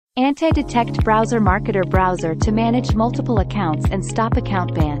Antidetectbrowser MarketerBrowser to manage multiple accounts and stop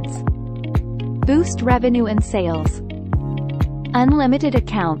account bans. Boost revenue and sales. Unlimited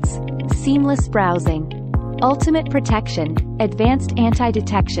accounts, seamless browsing, ultimate protection, advanced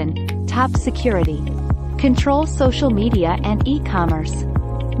anti-detection, top security. Control social media and e-commerce.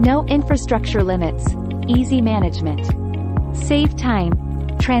 No infrastructure limits, easy management. Save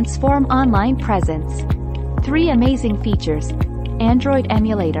time, transform online presence. 3 amazing features: Android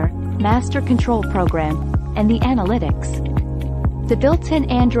emulator, master control program, and the analytics. The built-in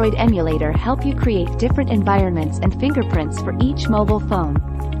Android emulator help you create different environments and fingerprints for each mobile phone.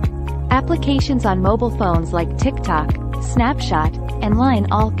 Applications on mobile phones like TikTok, Snapshot, and Line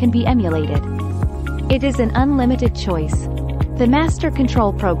all can be emulated. It is an unlimited choice. The master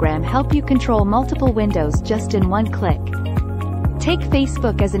control program help you control multiple windows just in one click. Take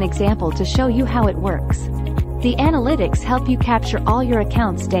Facebook as an example to show you how it works. The analytics help you capture all your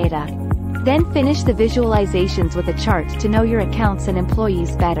accounts' data. Then finish the visualizations with a chart to know your accounts and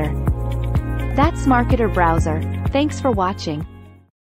employees better. That's MarketerBrowser. Thanks for watching.